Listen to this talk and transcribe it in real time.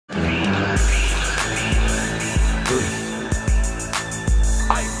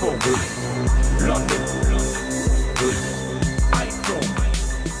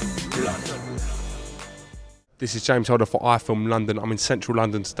This is James Holder for iFILM London. I'm in central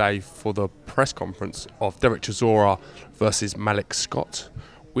London today for the press conference of Derek Chisora versus Malik Scott.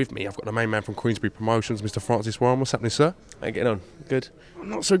 With me, I've got the main man from Queensberry Promotions, Mr. Francis Warren. What's happening, sir? How you getting on? Good?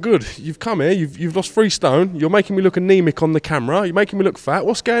 Not so good. You've come here, you've lost 3 stone. You're making me look anemic on the camera. You're making me look fat.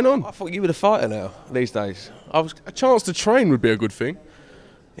 What's going on? I thought you were the fighter now, these days. A chance to train would be a good thing.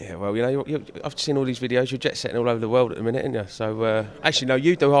 Yeah, well, you know, I've seen all these videos. You're jet setting all over the world at the minute, aren't you? So, actually, no,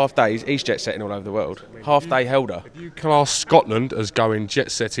 you do half days. He's jet setting all over the world. Half day Helder. If you class Scotland as going jet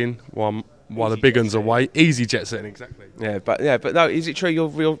setting while the big uns are away, easy jet setting, exactly. Yeah, but no, is it true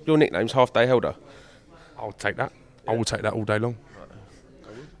your nickname's Half Day Helder? I'll take that. I will take that all day long.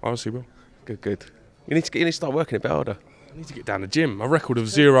 I honestly will. Good. You need to start working a bit harder. I need to get down the gym. My record of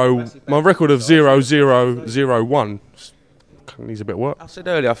 0-0-0-0-1 needs a bit of work. I said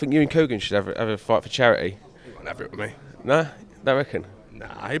earlier, I think you and Coogan should have a fight for charity. He won't have it with me. No? Don't reckon?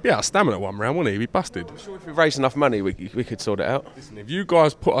 Nah, he'd be out of stamina at one round, wouldn't he? He'd be busted. I'm sure if we raise enough money, we could sort it out. Listen, if you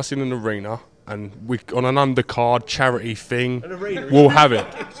guys put us in an arena and we on an undercard charity thing, we'll have it.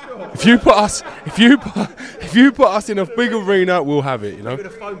 If you put us in a big arena, we'll have it. You know. With a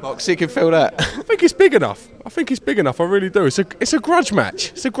phone box, you can fill that. I think it's big enough. I really do. It's a grudge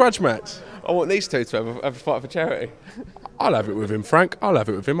match. It's a grudge match. I want these two to have a fight for charity. I'll have it with him, Frank. I'll have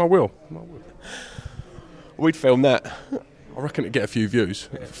it with him. I will. We'd film that. I reckon it'd get a few views.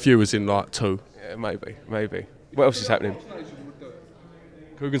 A few as in like 2. Yeah, maybe. What else is happening?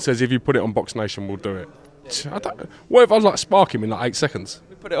 Coogan says if you put it on Box Nation, we'll do it. What if I like spark him in like 8 seconds?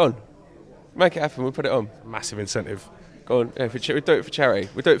 We put it on. Make it happen. We'll put it on. Massive incentive. Go on. Yeah, we do it for charity.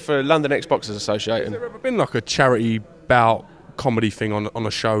 We do it for London Ex-Boxers Association. Has there ever been like a charity bout comedy thing on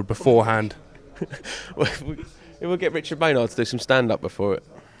a show beforehand? We'll get Richard Maynard to do some stand-up before it.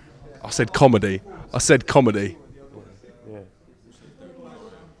 I said comedy. Yeah.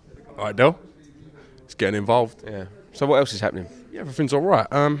 All right, Del. It's getting involved. Yeah. So what else is happening? Yeah, everything's all right.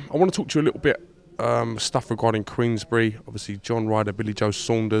 I want to talk to you a little bit stuff regarding Queensberry. Obviously, John RYDER, Billy Joe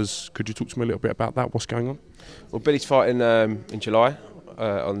Saunders. Could you talk to me a little bit about that? What's going on? Well, Billy's fighting in July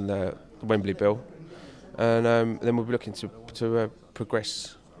on the Wembley bill, and then we'll be looking to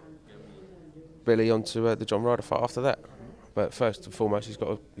progress Billy onto the John RYDER fight after that. But first and foremost, he's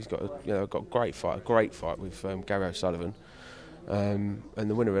got a great fight with Gary O'Sullivan, and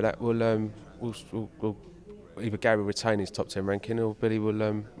the winner of that will either Gary retain his top 10 ranking or Billy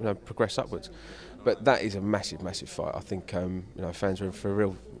will progress upwards. But that is a massive fight. I think fans are in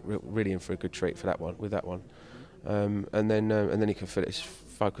for really in for a good treat for that one and then he can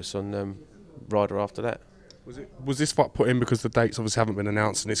focus on RYDER after that. Was this fight put in because the dates obviously haven't been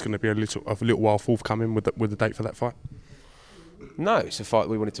announced and it's going to be a little while forthcoming with the date for that fight? No, it's a fight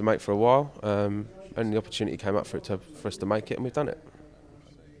we wanted to make for a while, and the opportunity came up for us to make it, and we've done it.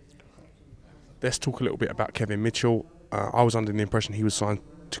 Let's talk a little bit about Kevin Mitchell. I was under the impression he was signed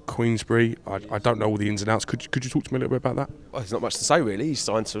to Queensberry. I don't know all the ins and outs. Could you talk to me a little bit about that? Well, there's not much to say really. He's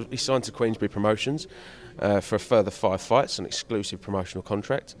signed to Queensberry Promotions for a further 5 fights, an exclusive promotional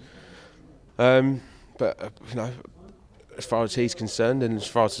contract. But as far as he's concerned, and as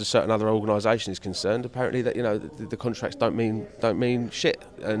far as a certain other organisation is concerned, apparently that the contracts don't mean shit,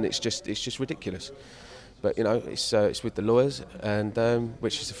 and it's just ridiculous. But it's with the lawyers, and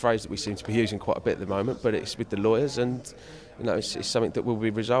which is a phrase that we seem to be using quite a bit at the moment. But it's with the lawyers, and it's something that will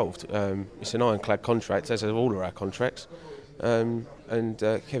be resolved. It's an ironclad contract, as are all of our contracts. And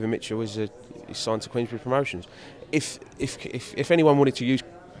Kevin Mitchell is signed to Queensberry Promotions. If anyone wanted to use,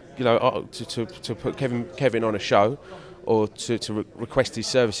 to put Kevin on a show, or to request his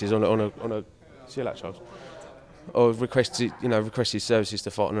services on a see you later, Charles, or request his services to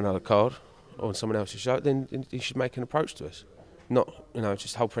fight on another card or on someone else's show, then he should make an approach to us, not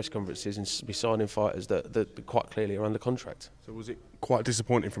just hold press conferences and be signing fighters that quite clearly are under contract. So was it quite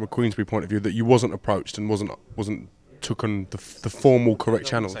disappointing from a Queensberry point of view that you wasn't approached and wasn't took on the formal correct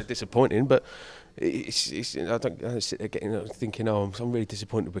channels? It's disappointing, but I don't sit there thinking, I'm really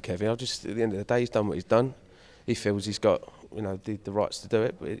disappointed with Kevin. At the end of the day, he's done what he's done. He feels he's got the rights to do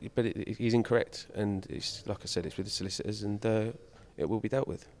it, but he's incorrect, and it's like I said, it's with the solicitors, and it will be dealt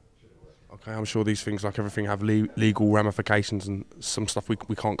with. Okay, I'm sure these things, like everything, have legal ramifications and some stuff we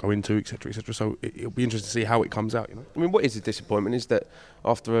can't go into, etc., etc. So it'll be interesting to see how it comes out. I mean, what is a disappointment is that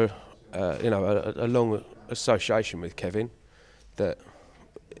after a long association with Kevin, that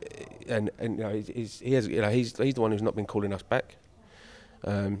he's the one who's not been calling us back.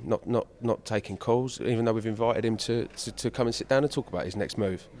 Not taking calls, even though we've invited him to come and sit down and talk about his next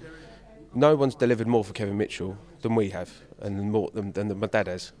move. No one's delivered more for Kevin Mitchell than we have, and more than my dad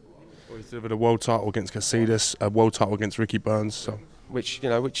has. Well, he's delivered a world title against Casidas, a world title against Ricky Burns, so which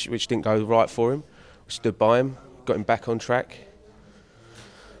didn't go right for him. We stood by him, got him back on track,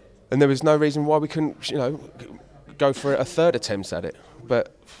 and there was no reason why we couldn't, go for a third attempt at it.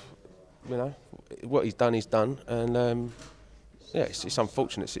 But what he's done, and it's an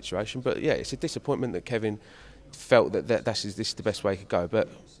unfortunate situation. But yeah, it's a disappointment that Kevin felt that this is the best way he could go. But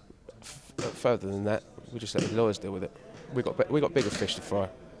further than that, we just let the lawyers deal with it. We got bigger fish to fry.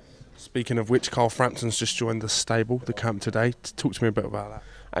 Speaking of which, Carl Frampton's just joined the stable, the camp today. Talk to me a bit about that.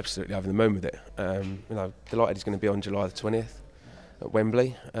 Absolutely over the moon with it. Delighted he's going to be on July the 20th at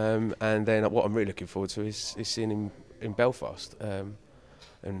Wembley, and then what I'm really looking forward to is seeing him in Belfast, and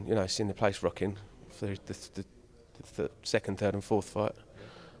seeing the place rocking for the second, third, and fourth fight,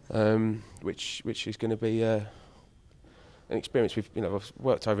 which is going to be an experience. I've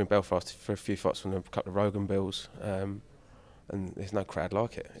worked over in Belfast for a few fights on a couple of Rogan bills, and there's no crowd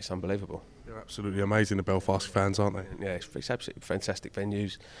like it. It's unbelievable. They're absolutely amazing, the Belfast fans, aren't they? Yeah, it's absolutely fantastic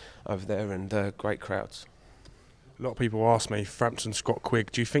venues over there, and great crowds. A lot of people ask me, Frampton, Scott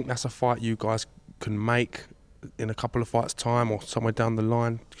Quigg, do you think that's a fight you guys can make in a couple of fights' time or somewhere down the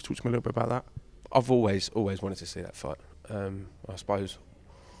line? Could you talk to me a little bit about that? I've always wanted to see that fight. I suppose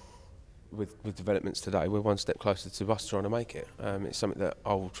with developments today, we're one step closer to us trying to make it. It's something that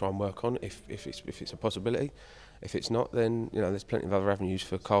I will try and work on if it's a possibility. If it's not, then there's plenty of other avenues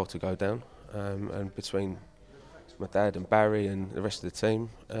for Carl to go down. And between my dad and Barry and the rest of the team,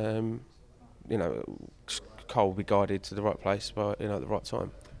 Carl will be guided to the right place at the right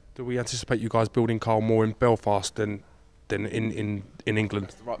time. Do we anticipate you guys building Carl more in Belfast than in England?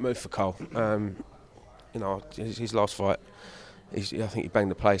 It's the right move for Carl. His last fight, I think he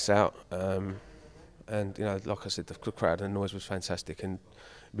banged the place out. And like I said, the crowd and the noise was fantastic, and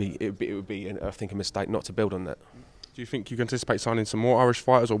it would be, I think, a mistake not to build on that. Do you think you can anticipate signing some more Irish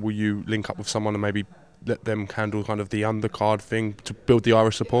fighters, or will you link up with someone and maybe let them handle kind of the undercard thing to build the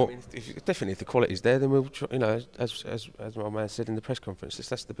Irish support? Definitely, if the quality's there, then we'll try, as my man said in the press conference,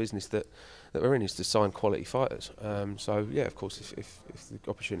 that's the business that we're in, is to sign quality fighters. So yeah, of course, if the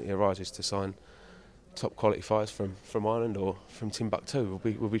opportunity arises to sign top quality fighters from Ireland or from Timbuktu,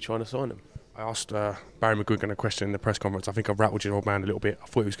 we'll be trying to sign them. I asked Barry McGuigan a question in the press conference. I think I rattled your old man a little bit. I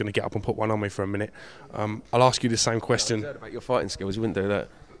thought he was going to get up and put one on me for a minute. I'll ask you the same question. About your fighting skills, you wouldn't do that.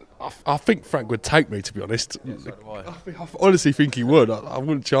 I think Frank would take me, to be honest. Yeah, so do I. I honestly think he would. I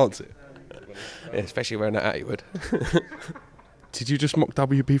wouldn't chance it. Yeah, especially wearing that hat, he would. Did you just mock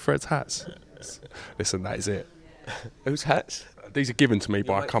WB Fred's hats? Listen, that is it. Whose hats? These are given to me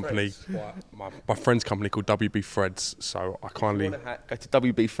by a company, my friend's company called WB Freds. So I kindly go to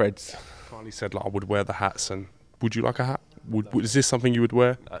WB Freds. Kindly said I would wear the hats. And would you like a hat? Is this something you would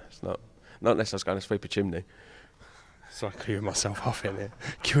wear? No, it's not. Not unless I was going to sweep a chimney. So I'm queuing myself up in here.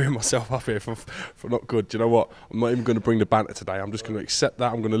 Queuing myself up here for not good. Do you know what? I'm not even going to bring the banter today. I'm just going to accept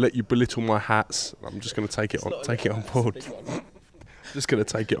that. I'm going to let you belittle my hats. I'm just going to take it on board. Just going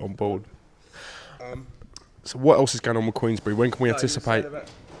to take it on board. So what else is going on with Queensbury? When can we anticipate?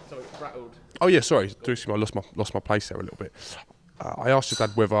 Oh yeah, sorry. I lost my place there a little bit. I asked your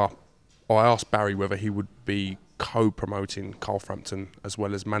dad I asked Barry whether he would be co-promoting Carl Frampton as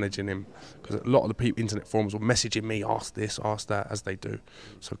well as managing him, because a lot of the internet forums were messaging me, ask this, ask that, as they do.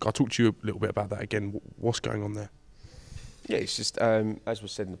 So I'll talk to you a little bit about that again. What's going on there? Yeah, it's just as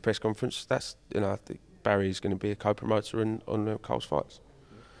was said in the press conference. That's I think Barry is going to be a co-promoter on Carl's fights.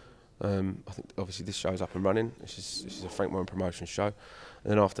 I think obviously this show's up and running. This is a Frank Warren promotion show,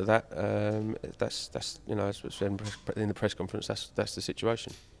 and then after that, that's as was said in the press conference. That's the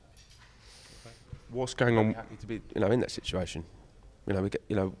situation. What's going on? Happy to be in that situation. We get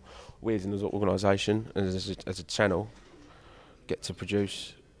we as an organisation and as a channel get to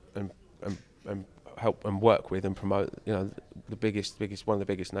produce and help and work with and promote the biggest one of the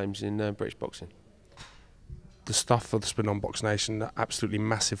biggest names in British boxing. The stuff that's been on Box Nation, the absolutely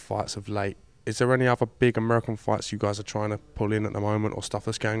massive fights of late. Is there any other big American fights you guys are trying to pull in at the moment, or stuff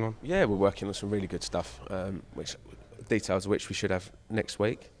that's going on? Yeah, we're working on some really good stuff, which details of which we should have next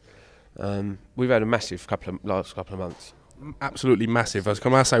week. We've had a massive last couple of months. Absolutely massive.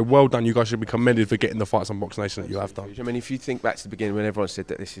 Can I say, well done. You guys should be commended for getting the fights on Box Nation that you have done. I mean, if you think back to the beginning when everyone said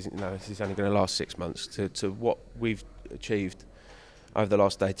that this is only going to last 6 months, to what we've achieved over the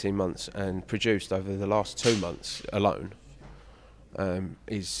last 18 months and produced over the last 2 months alone,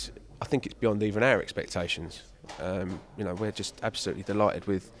 I think it's beyond even our expectations. We're just absolutely delighted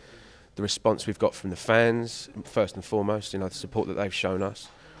with the response we've got from the fans, first and foremost. The support that they've shown us.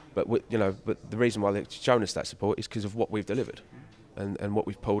 But the reason why they've shown us that support is because of what we've delivered, and what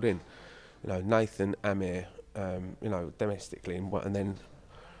we've pulled in. Nathan, Amir, domestically, and then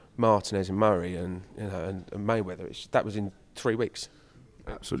Martinez and Murray and Mayweather. That was in 3 weeks.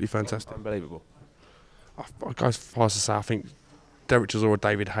 Absolutely fantastic. Unbelievable. I go as far as to say I think Derek Chisora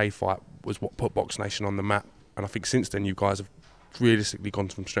David Hay fight was what put Box Nation on the map, and I think since then you guys have realistically gone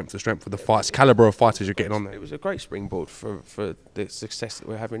from strength to strength with the fights, calibre of fighters you're getting on there. It was a great springboard for the success that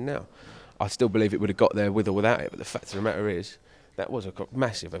we're having now. I still believe it would have got there with or without it, but the fact of the matter is that was a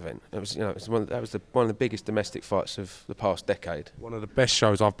massive event. It was, it was one of the biggest domestic fights of the past decade. One of the best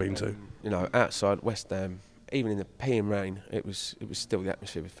shows I've been to. Outside West Ham, even in the peeing rain, it was still, the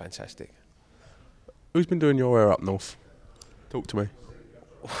atmosphere was fantastic. Who's been doing your hair up north? Talk to me.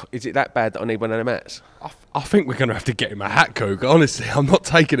 Is it that bad that I need one of the mats? I think we're going to have to get him a hat, Coog. Honestly, I'm not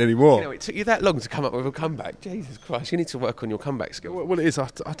taking any more. It took you that long to come up with a comeback. Jesus Christ, you need to work on your comeback skills. Well, it is. I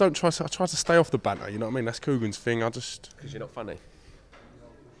don't try. I try to stay off the banter. You know what I mean? That's Coogan's thing. Because you're not funny.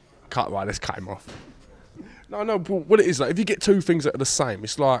 Let's cut him off. No. But what it is, like, if you get two things that are the same,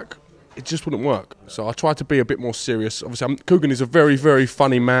 it's like it just wouldn't work. So I try to be a bit more serious. Obviously, Coogan is a very, very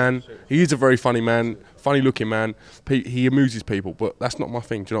funny man. He is a very funny man, funny-looking man. He amuses people, but that's not my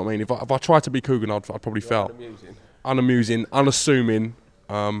thing. Do you know what I mean? If I tried to be Coogan, I'd probably fail. Unamusing, unassuming.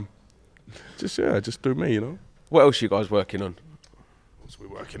 Just do me, you know. What else are you guys working on? What's we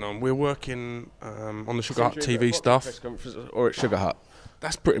working on? We're working on the Sugar Hut TV stuff. Or at Sugar Hut?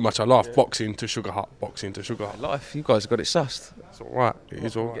 That's pretty much our life. Boxing to Sugar Hut, boxing to Sugar Hut. Life, you guys have got it sussed. It's all right. It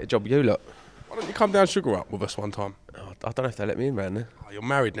is all right. Get a job, you lot. Why don't you come down Sugar Hut with us one time? Oh, I don't know if they let me in round there. Oh, you're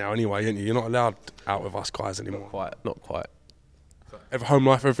married now anyway, aren't you? You're not allowed out with us guys anymore. Not quite. Home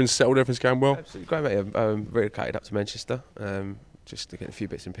life, everything's settled, everything's going well? Absolutely. Great, mate. I've relocated up to Manchester. Just to get a few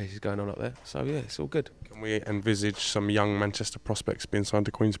bits and pieces going on up there. So yeah, it's all good. Can we envisage some young Manchester prospects being signed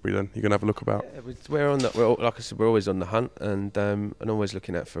to Queensbury then? You're going to have a look about? Yeah, we're on that. Like I said, we're always on the hunt and always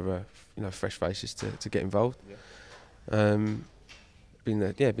looking out for fresh faces to get involved. Yeah.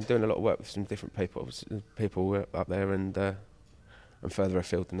 Been doing a lot of work with some different people up there and further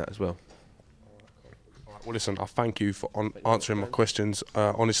afield than that as well. Well, listen, I thank you for answering my questions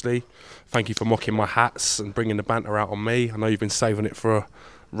honestly. Thank you for mocking my hats and bringing the banter out on me. I know you've been saving it for a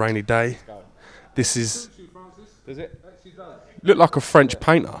rainy day. This is... Does it? Look like a French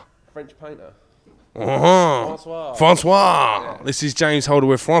painter. French painter? Francois. Yeah. This is James Holder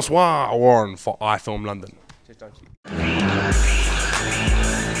with Francois Warren for iFILM London. Cheers, don't you?